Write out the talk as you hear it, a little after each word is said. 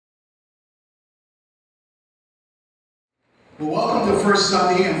Well, welcome to First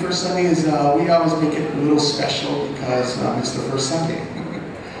Sunday, and First Sunday is, we always make it a little special because it's the first Sunday.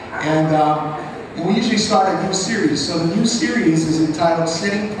 and we usually start a new series. So the new series is entitled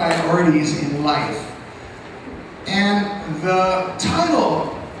Setting Priorities in Life. And the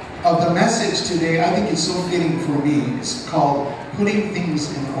title of the message today, I think it's so fitting for me. It's called Putting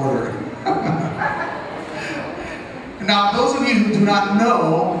Things in Order. Now, those of you who do not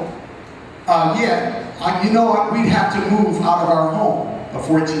know yet, you know what? We'd have to move out of our home for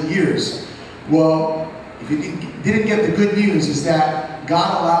 14 years. Well, if you didn't get the good news, is that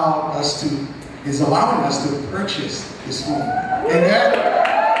God is allowing us to purchase this home. Amen?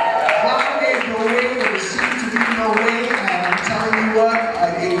 God made no way, there seemed to be no way, and I'm telling you what,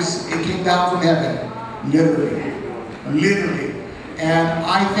 it came down from heaven. Literally. And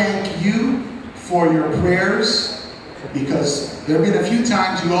I thank you for your prayers, because there have been a few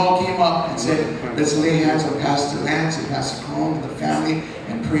times you all came up and said, let's lay hands on Pastor Lance and Pastor Colon and the family,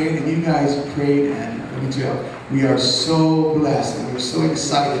 and prayed, and you guys prayed, and let me tell you, we are so blessed and we're so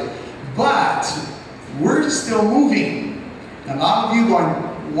excited. But we're still moving. And a lot of you going,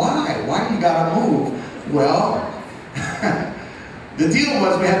 why? Why do you gotta move? Well, the deal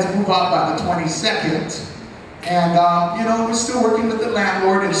was we had to move out by the 22nd, and you know, we're still working with the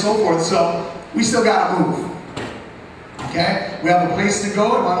landlord and so forth, so we still gotta move. Okay? We have a place to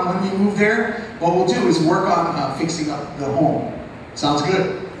go, and when we move there, what we'll do is work on fixing up the home. Sounds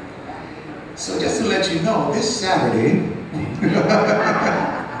good? So just to let you know, this Saturday,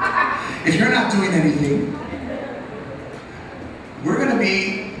 if you're not doing anything, we're going to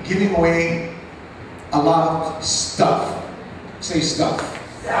be giving away a lot of stuff. Say stuff.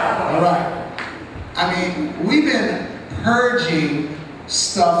 All right. I mean, we've been purging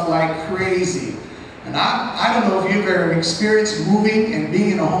stuff like crazy. And I don't know if you've ever experienced moving and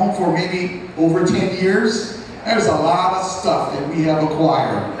being in a home for maybe over 10 years. There's a lot of stuff that we have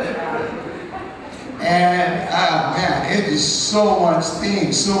acquired. And man, it is so much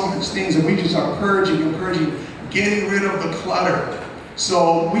things, and we just are purging and purging, getting rid of the clutter.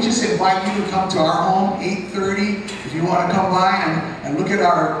 So we just invite you to come to our home, 8:30, if you want to come by and look at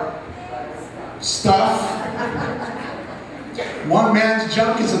our stuff. One man's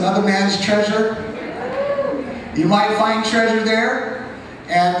junk is another man's treasure. You might find treasure there,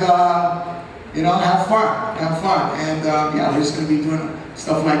 and you know, have fun. And yeah, we're just going to be doing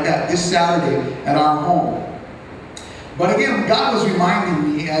stuff like that this Saturday at our home. But again, God was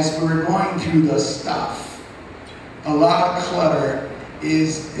reminding me as we were going through the stuff, a lot of clutter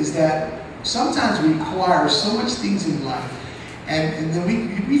is that sometimes we acquire so much things in life, and then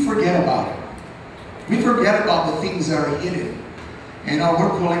we forget about it. We forget about the things that are hidden. You know, we're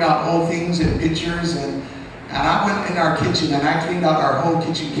pulling out old things and pictures, and I went in our kitchen and I cleaned out our whole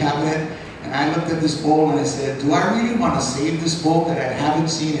kitchen cabinet, and I looked at this bowl and I said, do I really want to save this bowl that I haven't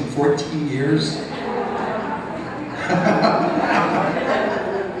seen in 14 years?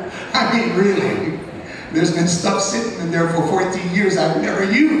 I mean, really. There's been stuff sitting in there for 14 years I've never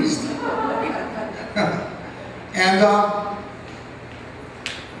used. And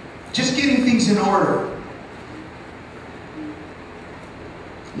just getting things in order.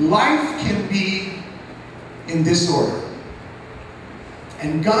 Life can be in disorder.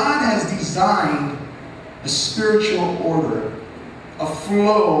 And God has designed a spiritual order, a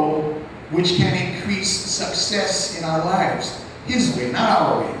flow which can increase success in our lives. His way, not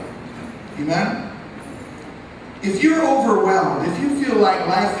our way. Amen? If you're overwhelmed, if you feel like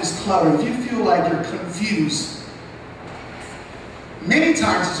life is cluttered, if you feel like you're confused, many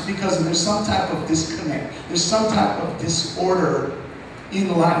times it's because there's some type of disconnect. There's some type of disorder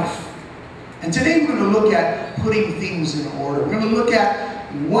in life. And today we're going to look at putting things in order. We're going to look at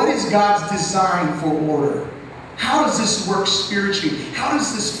what is God's design for order. How does this work spiritually? How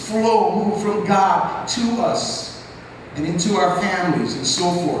does this flow move from God to us and into our families and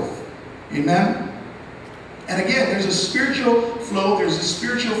so forth? Amen? And again, there's a spiritual flow, there's a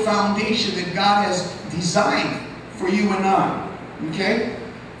spiritual foundation that God has designed for you and I. Okay?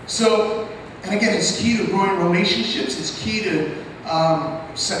 So, and again, it's key to growing relationships. It's key to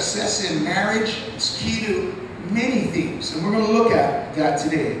success in marriage. It's key to many things, and we're going to look at that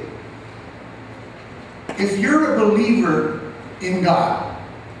today. If you're a believer in God,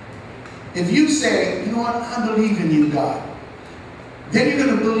 if you say, you know what, I believe in you, God, then you're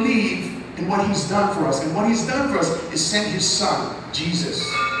going to believe in what He's done for us. And what He's done for us is sent His Son, Jesus.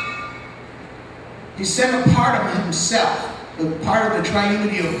 He sent a part of Himself, the part of the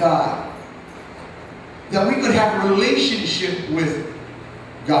triunity of God, that we could have a relationship with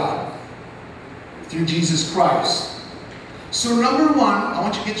God through Jesus Christ. So number one, I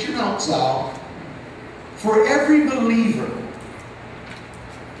want you to get your notes out. For every believer,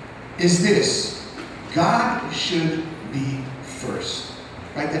 is this: God should be first.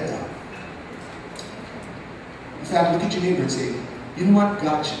 Write that down. In fact, look at your neighbor and say, you know what?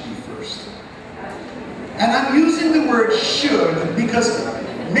 God should be first. And I'm using the word should because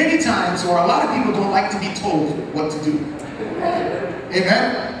many times, or a lot of people don't like to be told what to do.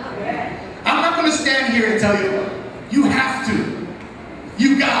 Amen? I'm not going to stand here and tell you, you have to.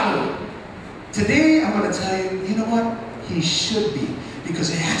 You got to. Today, I'm going to tell you, you know what? He should be, because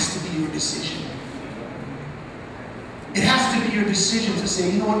it has to be your decision. It has to be your decision to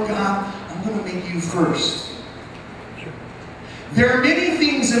say, you know what, God, I'm going to make you first. There are many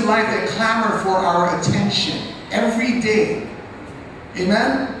things in life that clamor for our attention every day.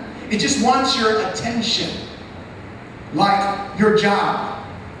 Amen? It just wants your attention. Like your job.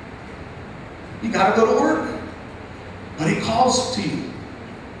 You got to go to work. But it calls to you.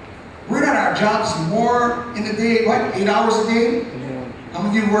 We're at our jobs more in a day, what, 8 hours a day? How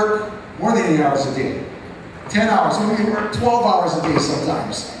many of you work more than 8 hours a day? 10 hours. Some of you work 12 hours a day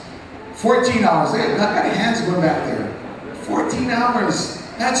sometimes. 14 hours. I got your hands going back there. 14 hours.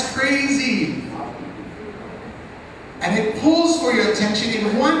 That's crazy. And it pulls for your attention.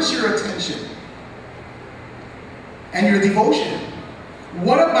 It wants your attention. And your devotion.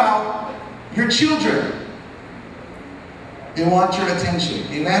 What about your children? They want your attention.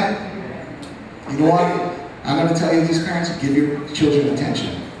 Amen? You know what? I'm going to tell you, these parents, give your children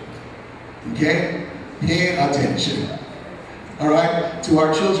attention. Okay? Pay attention. Alright? To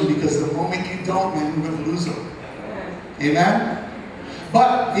our children, because the moment you don't, then we're going to lose them. Amen?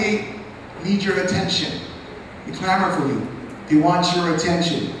 But they need your attention. They clamor for you. They want your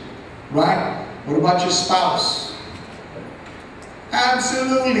attention. Right? What about your spouse?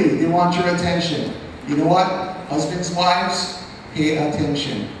 Absolutely. They want your attention. You know what? Husbands, wives, pay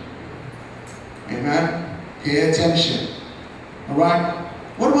attention. Amen? Pay attention. Alright?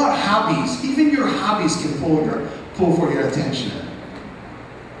 What about hobbies? Even your hobbies can pull for your attention.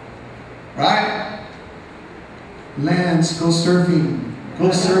 Right? Lance, go surfing. Go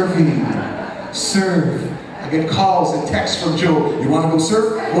surfing. Serve. I get calls and texts from Joe. You want to go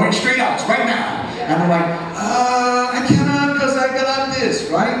surf? Going straight out right now. And I'm like, I cannot because I got this,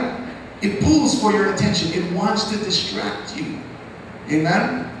 right? It pulls for your attention. It wants to distract you.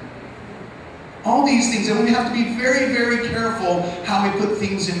 Amen? All these things, and we have to be very, very careful how we put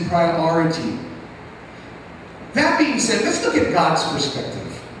things in priority. That being said, let's look at God's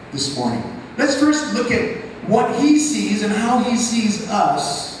perspective this morning. Let's first look at what He sees and how He sees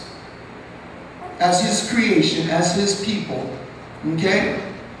us as His creation, as His people. Okay?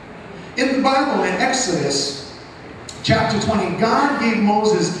 In the Bible, in Exodus chapter 20, God gave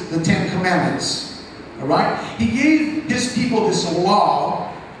Moses the 10 Commandments. Alright? He gave His people this law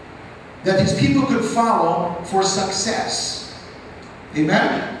that His people could follow for success.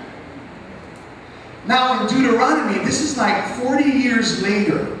 Amen? Now in Deuteronomy, this is like 40 years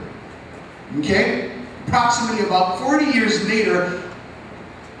later. Okay? Approximately about 40 years later,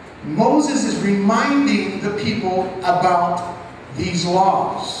 Moses is reminding the people about these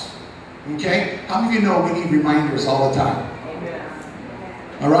laws. Okay? How many of you know we need reminders all the time?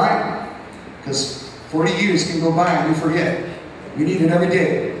 Alright? Because 40 years can go by and we forget. We need it every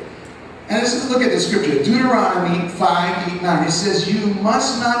day. And let's look at the scripture. Deuteronomy 5, 8, 9. It says, you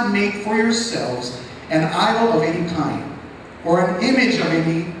must not make for yourselves an idol of any kind, or an image of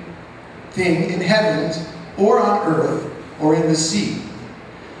any thing in heavens, or on earth, or in the sea.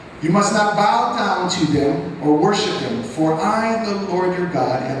 You must not bow down to them, or worship them, for I, the Lord your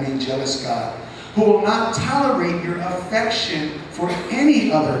God, am a jealous God, who will not tolerate your affection for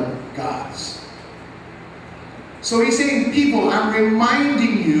any other gods. So He's saying, people, I'm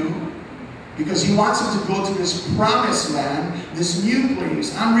reminding you, because He wants them to go to this promised land, this new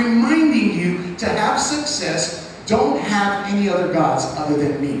place. I'm reminding you to have success. Don't have any other gods other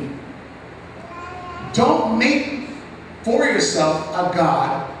than me. Don't make for yourself a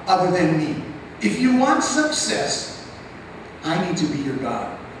God other than me. If you want success, I need to be your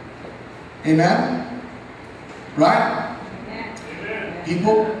God. Amen? Right? Amen.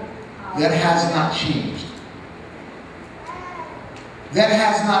 People, that has not changed. That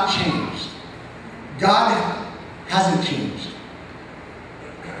has not changed. God hasn't changed.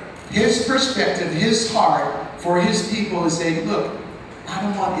 His perspective, His heart for His people is saying, look, I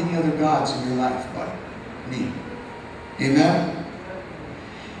don't want any other gods in your life but me. Amen?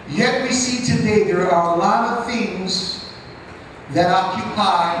 Yet we see today there are a lot of things that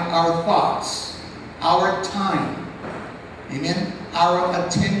occupy our thoughts, our time, amen, our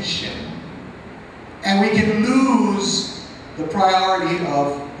attention. And we can lose the priority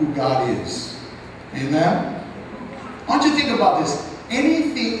of who God is. Amen? I want you to think about this.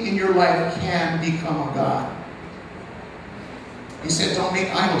 anything in your life can become a god. He said, don't make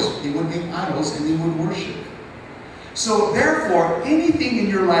idols. They would make idols and they would worship. So therefore, anything in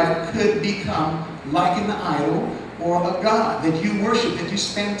your life could become like an idol or a god that you worship, that you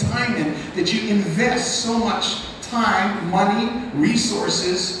spend time in, that you invest so much time, money,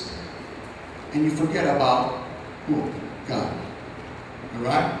 resources, and you forget about who? God. All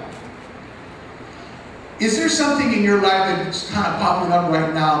right? Is there something in your life that's kind of popping up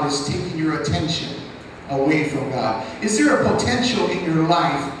right now that's taking your attention away from God? Is there a potential in your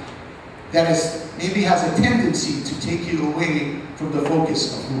life that maybe has a tendency to take you away from the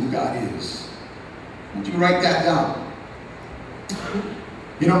focus of who God is? Would you write that down?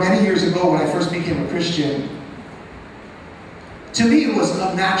 You know, many years ago when I first became a Christian, to me it was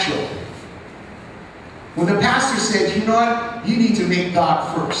unnatural. When the pastor said, you know what, you need to make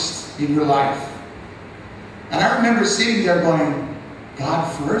God first in your life. And I remember sitting there going, God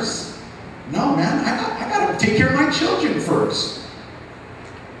first? No, man, I got to take care of my children first.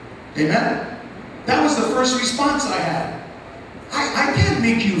 Amen? That was the first response I had. I can't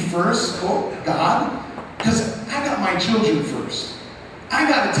make you first, oh God, because I got my children first. I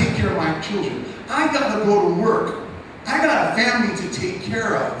got to take care of my children. I got to go to work. I got a family to take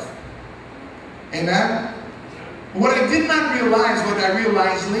care of. Amen? What I did not realize, what I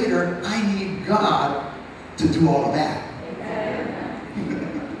realized later, I need God to do all of that.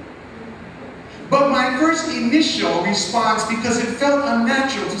 But my first initial response, because it felt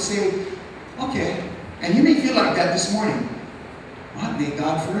unnatural to say, okay, and you may feel like that this morning. What, make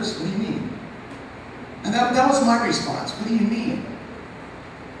God first? What do you mean? And that was my response. What do you mean?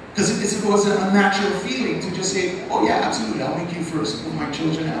 Because it was an unnatural feeling to just say, oh yeah, absolutely, I'll make you first, put my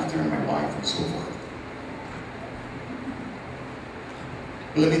children after, and my wife, and so forth.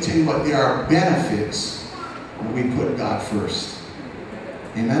 But let me tell you what, there are benefits when we put God first.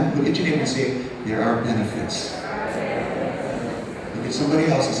 Amen? Look at your neighbor and say, there are benefits. Look at somebody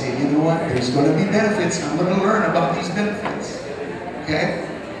else and say, you know what, there's going to be benefits. I'm going to learn about these benefits. Okay?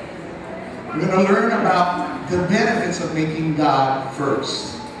 I'm going to learn about the benefits of making God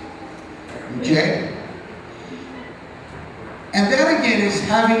first. Okay? And that again is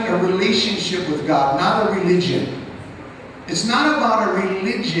having a relationship with God, not a religion. It's not about a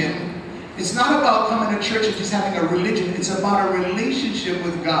religion. It's not about coming to church and just having a religion. It's about a relationship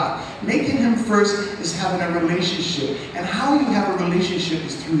with God. Making Him first is having a relationship. And how you have a relationship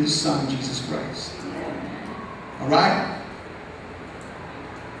is through His Son, Jesus Christ. Alright?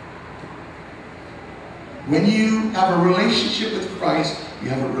 When you have a relationship with Christ, you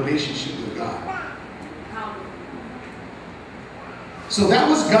have a relationship with God. So that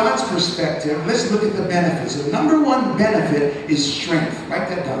was God's perspective. Let's look at the benefits. The number one benefit is strength. Write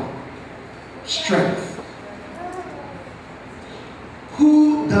that down. Strength.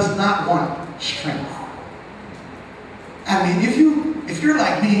 Who does not want strength? I mean, if you're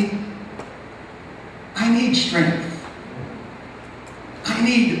like me, I need strength. I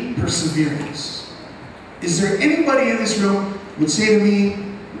need perseverance. Is there anybody in this room would say to me,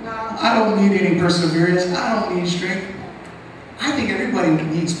 no, I don't need any perseverance, I don't need strength? I think everybody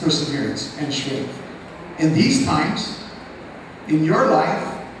needs perseverance and strength. In these times, in your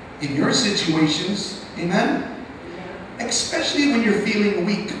life, in your situations, amen? Especially when you're feeling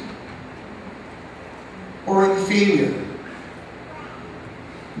weak or in failure.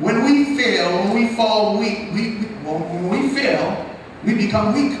 When we fail, when we fall weak, when we fail, we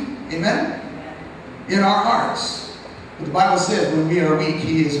become weak, amen? In our hearts. But the Bible says when we are weak,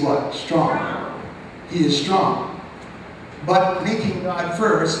 He is what? Strong. He is strong. But making God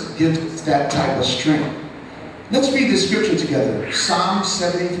first gives us that type of strength. Let's read the scripture together. Psalm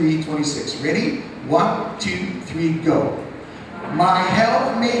 73:26. Ready? 1, 2, 3, go. My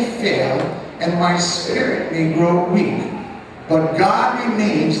health may fail and my spirit may grow weak, but God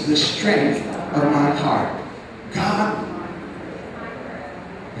remains the strength of my heart. God,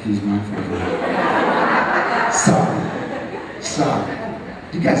 He's my favorite. Sorry.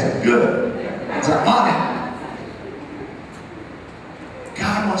 You guys are good. You guys are on it.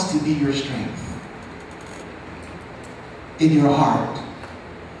 God wants to be your strength in your heart.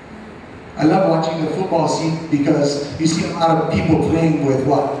 I love watching the football scene because you see a lot of people playing with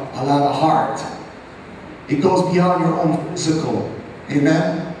what? A lot of heart. It goes beyond your own physical.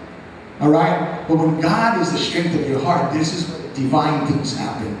 Amen? Alright? But when God is the strength of your heart, this is where divine things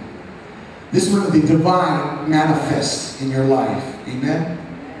happen. This is where the divine manifests in your life. Amen?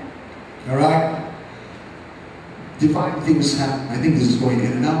 Alright? Divine things happen. I think this is going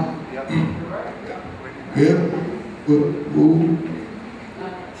in and out. Yep.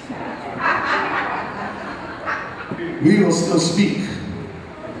 We will still speak.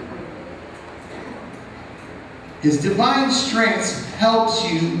 His divine strength helps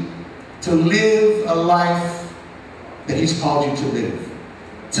you to live a life that He's called you to live.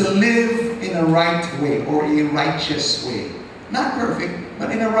 To live in a right way, or a righteous way. Not perfect,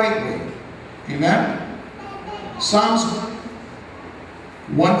 but in a right way. Amen? Psalms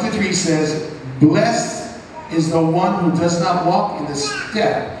 1-3 says, "Blessed is the one who does not walk in the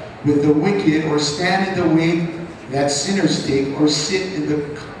step with the wicked, or stand in the way that sinners take, or sit in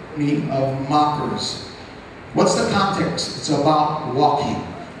the company of mockers." What's the context? It's about walking.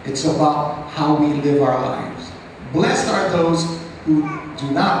 It's about how we live our lives. Blessed are those who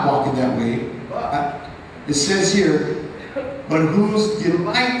do not walk in that way. But it says here, but whose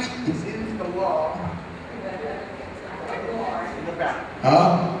delight is in the law. In the back.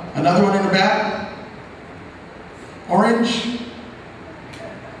 Another one in the back. Orange.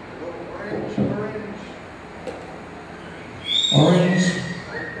 Orange.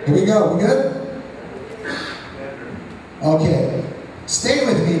 Here we go. We good? Okay. Stay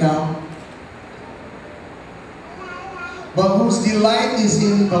with me now. But whose delight is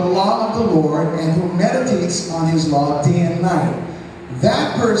in the law of the Lord, and who meditates on His law day and night.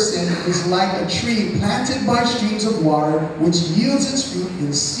 That person is like a tree planted by streams of water, which yields its fruit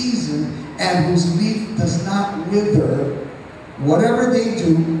in season, and whose leaf does not wither. Whatever they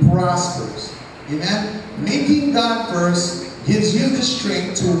do prospers. Amen? Making God first gives you the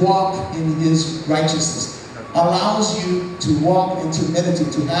strength to walk in His righteousness. Allows you to walk and to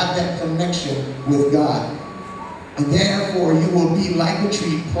meditate, to have that connection with God. And therefore you will be like a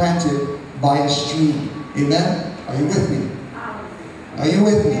tree planted by a stream. Amen? Are you with me? Are you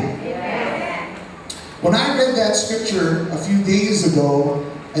with me? When I read that scripture a few days ago,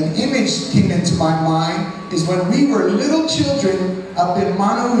 an image came into my mind, is when we were little children up in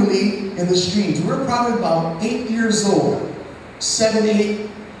Manuili in the streams. We were probably about 8 years old. 7, 8.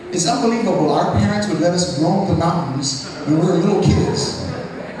 It's unbelievable. Our parents would let us roam the mountains when we were little kids.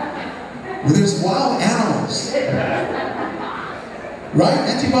 Where there's wild animals. Right,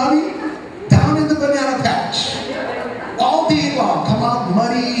 Auntie Bobby? Down in the banana patch. All day long. Come out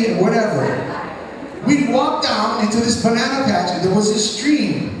muddy and whatever. We'd walk down into this banana patch, and there was this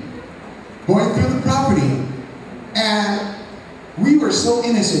stream going through the property. And we were so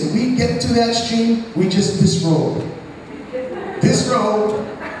innocent. We'd get to that stream, we just disrobe. Disrobe.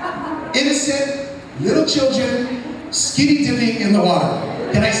 Innocent, little children, skinny dipping in the water.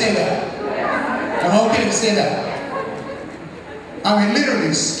 Can I say that? I'm okay to say that. I mean,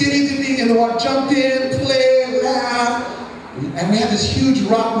 literally, skinny dipping in the water, jump in, play, laugh. And we had this huge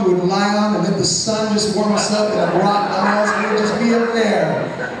rock we would lie on and let the sun just warm us up, and a rock on us, and we would just be up there.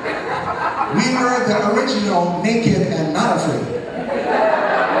 We were the original Naked and Not Afraid.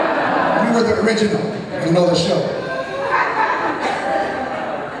 We were the original, if you know the show.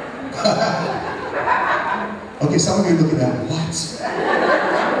 Okay, some of you are looking at, what?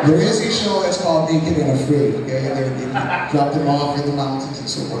 There is a show that's called Naked and Afraid, okay? And they drop them off in the mountains and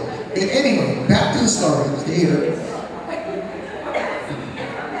so forth. But anyway, back to the story. Stay here.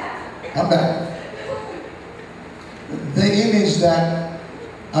 I'm back. The image that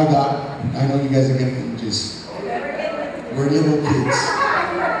I got, I know you guys are getting images. We're little kids.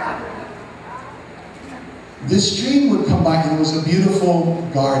 This stream would come by, and it was a beautiful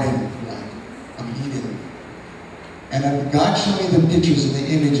garden. Eden. And God showed me the pictures and the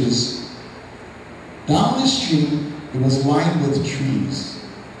images. Down the stream, it was lined with trees.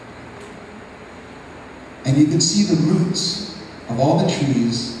 And you could see the roots of all the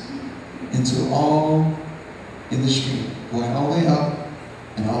trees into all in the stream, going all the way up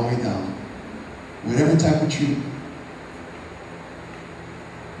and all the way down. Whatever type of tree.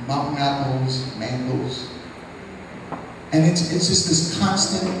 Mountain apples, mangoes. And it's just this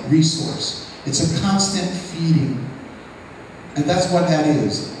constant resource. It's a constant feeding. And that's what that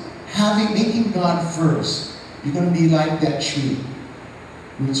is. Making God first. You're going to be like that tree.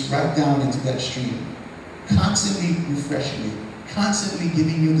 Roots right down into that stream. Constantly refreshing you. Constantly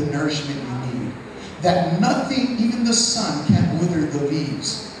giving you the nourishment you need. That nothing, even the sun, can't wither the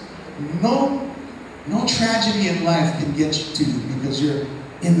leaves. No tragedy in life can get to you because you're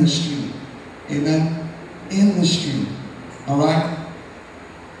in the stream. Amen? In the stream. Alright?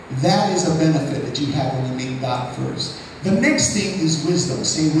 That is a benefit that you have when you make God first. The next thing is wisdom.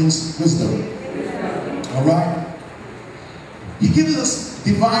 Say wisdom. Alright? He gives us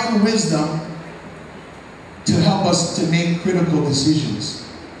divine wisdom to help us to make critical decisions.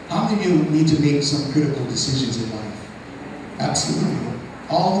 How many of you need to make some critical decisions in life? Absolutely.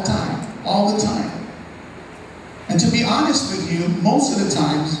 All the time. All the time. And to be honest with you, most of the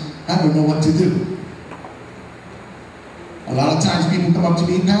times, I don't know what to do. A lot of times people come up to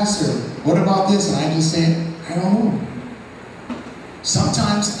me, Pastor, what about this? And I just say, I don't know.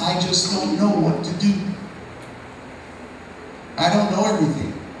 Sometimes I just don't know what to do. I don't know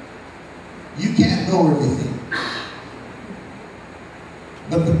everything. You can't know everything.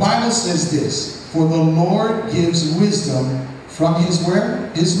 But the Bible says this, for the Lord gives wisdom, from his where?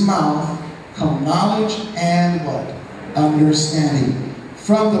 His mouth come knowledge and what? Understanding.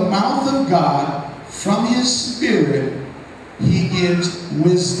 From the mouth of God, from his spirit, he gives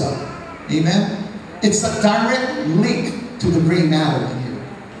wisdom. Amen? It's a direct link to the gray matter here.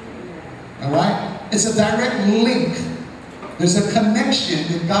 Alright? It's a direct link. There's a connection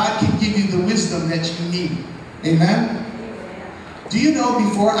that God can give you the wisdom that you need. Amen? Do you know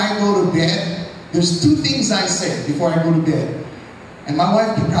before I go to bed, there's two things I say before I go to bed. And my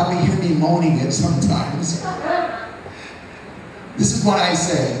wife can probably hear me moaning it sometimes. This is what I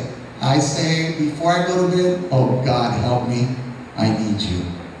say. I say before I go to bed, oh God, help me. I need you.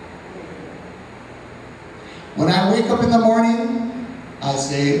 When I wake up in the morning, I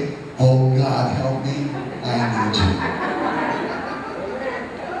say, oh God, help me. I need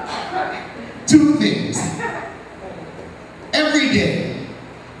you. Two things. Every day.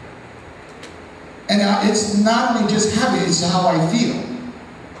 And it's not only just habit, it's how I feel.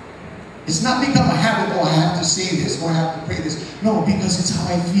 It's not become a habit, oh I have to say this, or I have to pray this. No, because it's how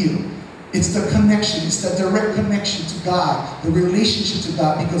I feel. It's the connection, it's the direct connection to God, the relationship to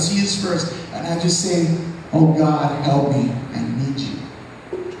God, because he is first. And I just say, oh God, help me, I need you.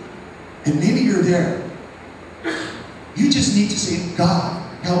 And maybe you're there. You just need to say, God,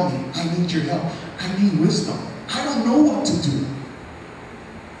 help me, I need your help. I need wisdom. I don't know what to do.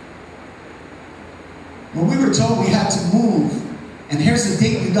 When we were told we had to move, and here's the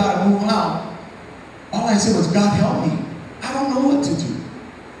date we got to move out, all I said was, God help me. I don't know what to do.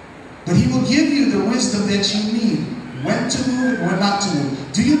 But he will give you the wisdom that you need. When to move and when not to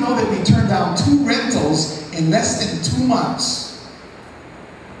move. Do you know that we turned down 2 rentals in less than 2 months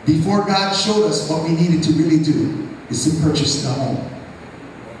before God showed us what we needed to really do is to purchase the home.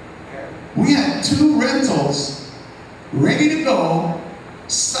 We had 2 rentals ready to go,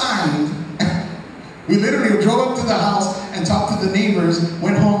 signed. We literally drove up to the house and talked to the neighbors,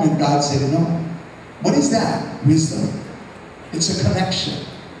 went home, and God said, no. What is that? Wisdom. It's a connection.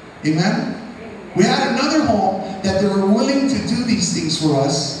 Amen? We had another home that they were willing to do these things for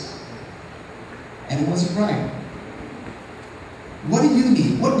us, and it wasn't right. What do you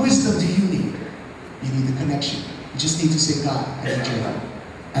need? What wisdom do you need? You need the connection. You just need to say, God, I need your help.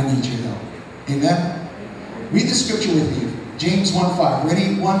 I need your help. Amen? Read the scripture with me. James 1:5.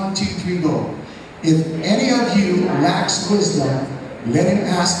 Ready? 1, 2, 3, go. If any of you lacks wisdom, let him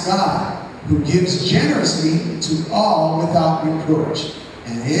ask God, who gives generously to all without reproach.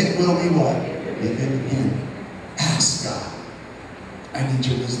 And it will be what? Given him. Ask God. I need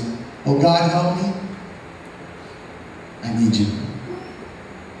your wisdom. Oh God, help me. I need you.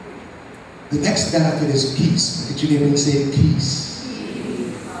 The next benefit is peace. Look at your neighbor and say peace.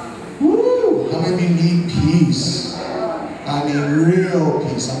 Woo! How many of you need peace? I mean real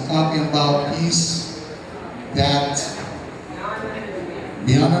peace. I'm talking about peace that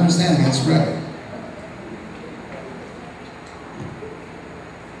beyond understanding. That's right.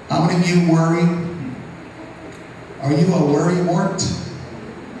 How many of you worry? Are you a worrywart?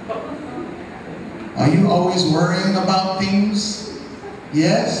 Are you always worrying about things?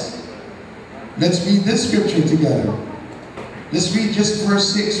 Yes? Let's read this scripture together. Let's read just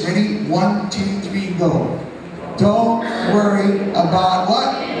verse 6. Ready? 1, 2, 3, go. Don't worry about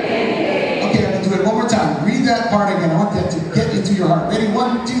what? Okay, I'm going to do it one more time. Read that part again. I want that to get into your heart. Ready?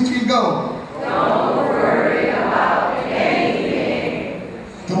 1, 2, 3, go. Don't worry about anything.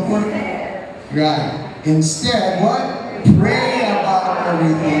 Don't worry. Right. Instead, what? Pray about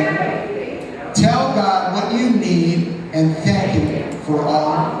everything. Tell God what you need and thank him for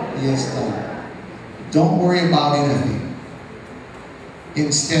all he has done. Don't worry about anything.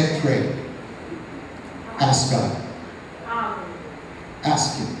 Instead, pray. Ask God.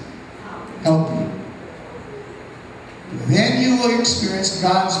 Ask him. Help you. Then you will experience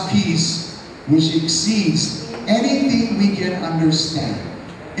God's peace, which exceeds anything we can understand.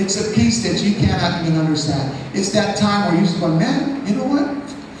 It's a peace that you cannot even understand. It's that time where you're just going, man, you know what?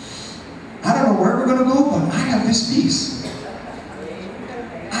 I don't know where we're going to go, but I have this peace.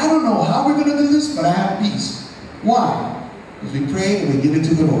 I don't know how we're going to do this, but I have peace. Why? Because we pray and we give it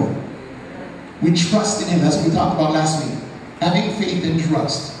to the Lord. We trust in him, as we talked about last week. Having faith and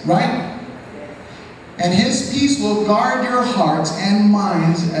trust, right? And his peace will guard your hearts and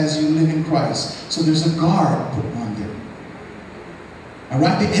minds as you live in Christ. So there's a guard put on there. All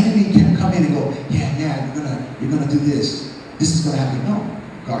right? The enemy can't come in and go, yeah, you're gonna do this. This is gonna happen. No.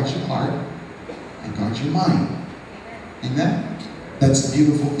 Guard your heart. and guard your mind. Amen? That's a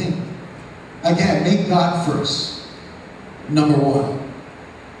beautiful thing. Again, make God first. Number one.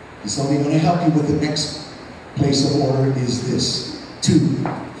 And so we're going to help you with the next place of order is this. 2,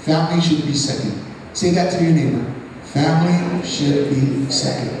 family should be second. Say that to your neighbor. Family should be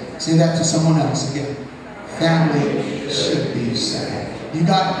second. Say that to someone else again. Family should be second. You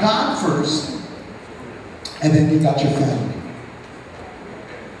got God first, and then you got your family.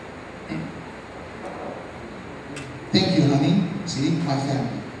 Thank you, honey. See, my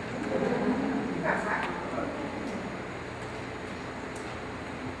family.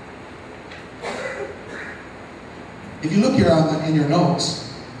 If you look here in your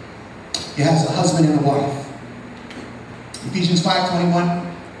notes, it has a husband and a wife. Ephesians 5:21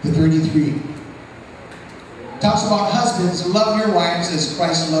 to 33. Talks about husbands, love your wives as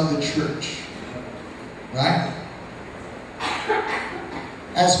Christ loved the church. Right?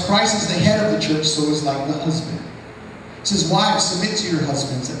 As Christ is the head of the church, so is like the husband. It says, wives, submit to your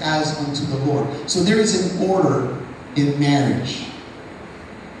husbands as unto the Lord. So there is an order in marriage.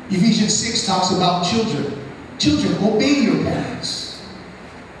 Ephesians 6 talks about children. Children, obey your parents.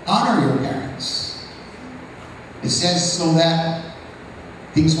 Honor your parents. It says so that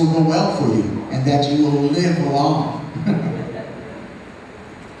things will go well for you and that you will live long.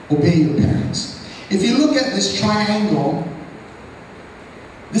 Obey your parents. If you look at this triangle,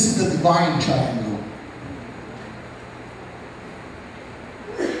 this is the divine triangle.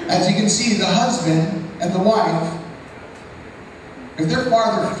 As you can see, the husband and the wife, if they're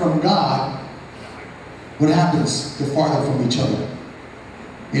farther from God, what happens? They're farther from each other.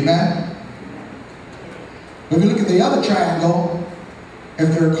 Amen? But if you look at the other triangle,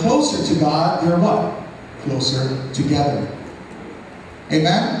 if they're closer to God, they're what? Closer together.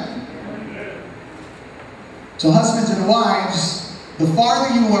 Amen? So husbands and wives, the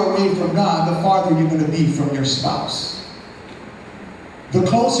farther you are away from God, the farther you're going to be from your spouse. The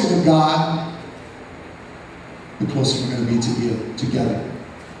closer to God, the closer you're going to be together.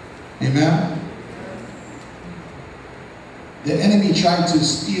 Amen? The enemy tried to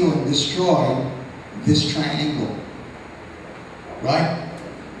steal and destroy this triangle. Right?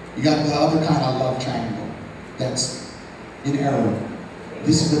 You got the other kind of love triangle. That's in error.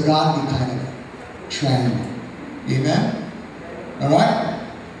 This is the godly kind of triangle. Amen? Alright?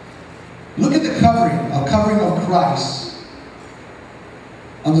 Look at the covering. A covering of Christ.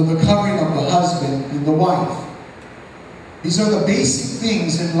 Under the covering of the husband and the wife. These are the basic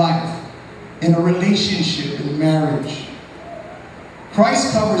things in life. In a relationship, in marriage.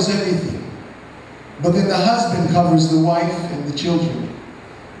 Christ covers everything. But then the husband covers the wife and the children.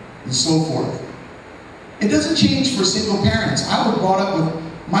 And so forth. It doesn't change for single parents. I was brought up with,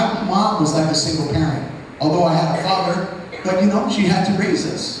 my mom was like a single parent. Although I had a father, but you know, she had to raise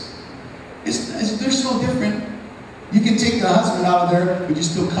us. They're so different. You can take the husband out of there, but you're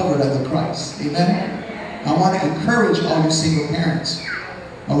still covered under Christ. Amen? I want to encourage all your single parents.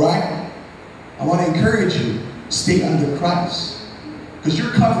 Alright? I want to encourage you, stay under Christ. Because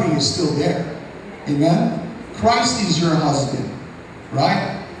your covering is still there. Amen? Christ is your husband.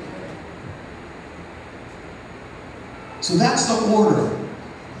 Right? So that's the order.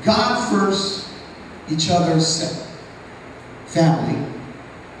 God first, each other second. Family.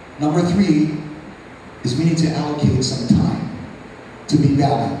 Number 3 is we need to allocate some time to be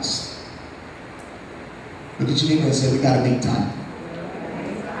balanced. Look at your neighbor and say, we got to make time.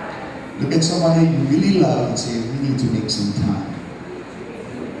 Look at someone that you really love and say, we need to make some time.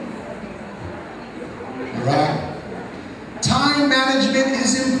 Alright? Time management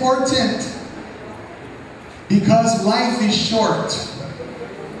is important because life is short.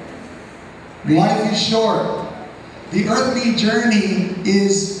 Life is short. The earthly journey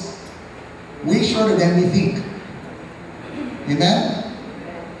is way shorter than we think. Amen?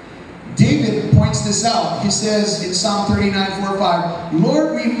 David points this out. He says in Psalm 39:4-5,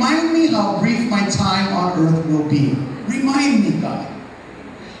 Lord, remind me how brief my time on earth will be. Remind me, God.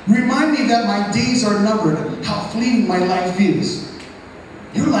 Remind me that my days are numbered, how fleeting my life is.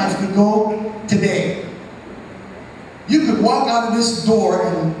 Your life could go today. You could walk out of this door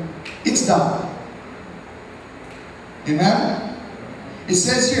and it's done. Amen? It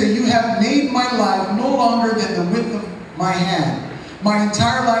says here, you have made my life no longer than the width of my hand. My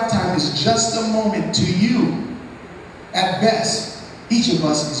entire lifetime is just a moment to you. At best, each of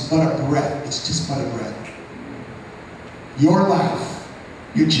us is but a breath. It's just but a breath. Your life,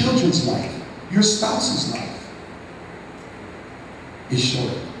 your children's life, your spouse's life is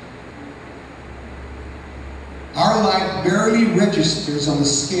short. Our life barely registers on the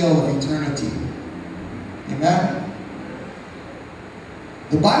scale of eternity. Amen?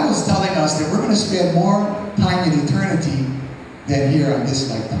 The Bible is telling us that we're going to spend more time in eternity than here on this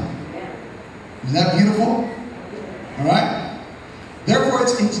lifetime. Isn't that beautiful? All right? Therefore,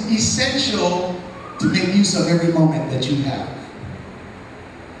 it's essential to make use of every moment that you have.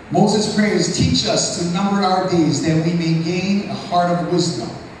 Moses prays, teach us to number our days that we may gain a heart of wisdom.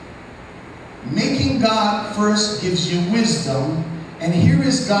 Making God first gives you wisdom, and here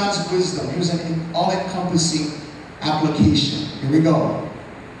is God's wisdom. Here's an all-encompassing application. Here we go.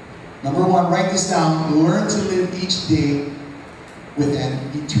 Number one, write this down. Learn to live each day with an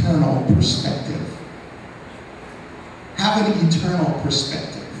eternal perspective. Have an eternal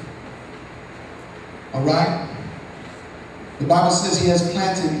perspective. All right? The Bible says He has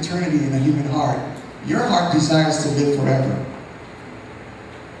planted eternity in a human heart. Your heart desires to live forever.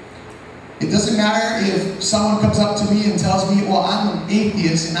 It doesn't matter if someone comes up to me and tells me, well, I'm an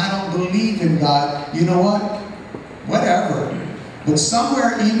atheist and I don't believe in God. You know what? Whatever. But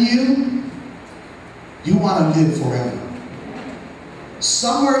somewhere in you, you want to live forever.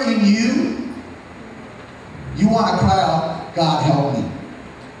 Somewhere in you, you want to cry out, God help me.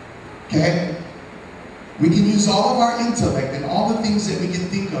 Okay? We can use all of our intellect and all the things that we can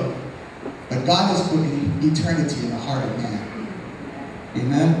think of, but God has put eternity in the heart of man.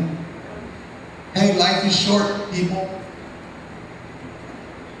 Amen? Hey, life is short, people.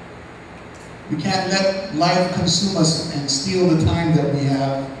 We can't let life consume us and steal the time that we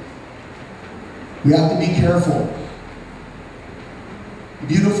have. We have to be careful.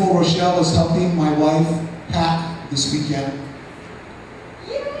 Beautiful Rochelle is helping my wife pack this weekend.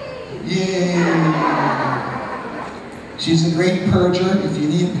 Yay! She's a great purger. If you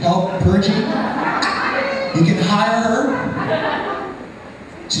need help purging, you can hire her.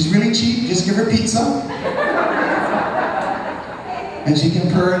 She's really cheap. Just give her pizza. And she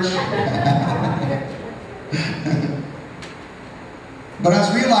can purge. But I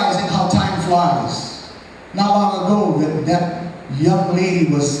was realizing how time flies. Not long ago, that young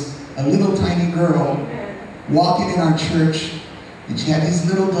lady was a little tiny girl walking in our church, and she had these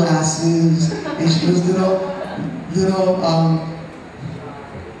little glasses, and she was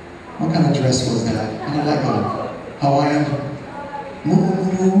what kind of dress was that? You know, like a Hawaiian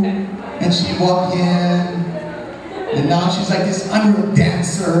moo, and she walked in, and now she's like this under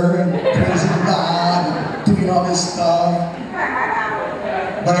dancer and praising God and doing all this stuff.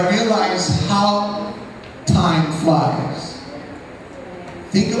 But I realized how time flies.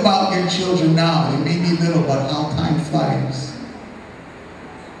 Think about your children now. They may be little, but how time flies.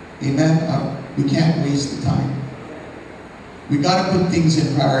 Amen? We can't waste the time. We got to put things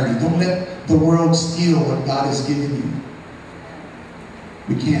in priority. Don't let the world steal what God has given you.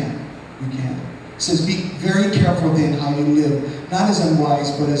 We can't. We can't. It says, be very careful then how you live, not as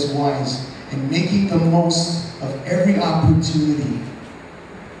unwise, but as wise, in making the most of every opportunity.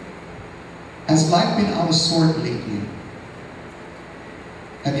 Has life been out of sort lately?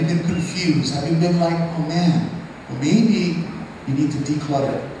 Have you been confused? Have you been like, oh man, well maybe you need to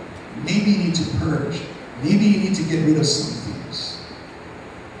declutter. Maybe you need to purge. Maybe you need to get rid of some things.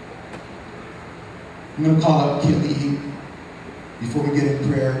 I'm going to call up Kelly before we get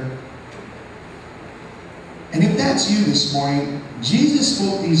in prayer. And if that's you this morning, Jesus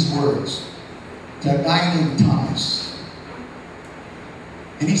spoke these words to a guy named Thomas.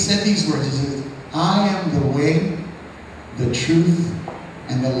 And he said these words. He said, I am the way, the truth,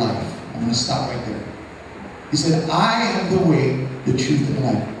 and the life. I'm going to stop right there. He said, I am the way, the truth, and the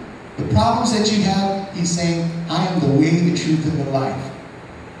life. The problems that you have, he's saying, I am the way, the truth, and the life.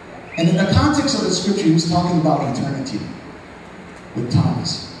 And in the context of the scripture, he was talking about eternity with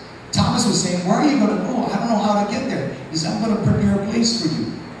Thomas. Thomas was saying, where are you going to go? I don't know how to get there. He said, I'm going to prepare a place for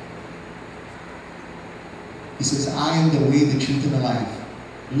you. He says, I am the way, the truth, and the life.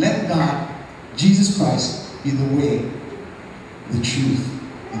 Let God, Jesus Christ, be the way, the truth,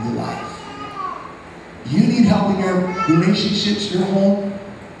 and the life. You need help in your relationships, your home.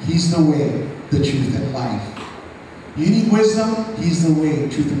 He's the way, the truth, and life. You need wisdom. He's the way,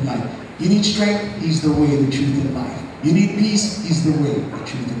 truth, and life. You need strength. He's the way, the truth, and life. You need peace. He's the way, the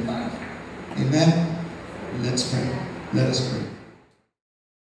truth, and life. Amen? Let's pray. Let us pray.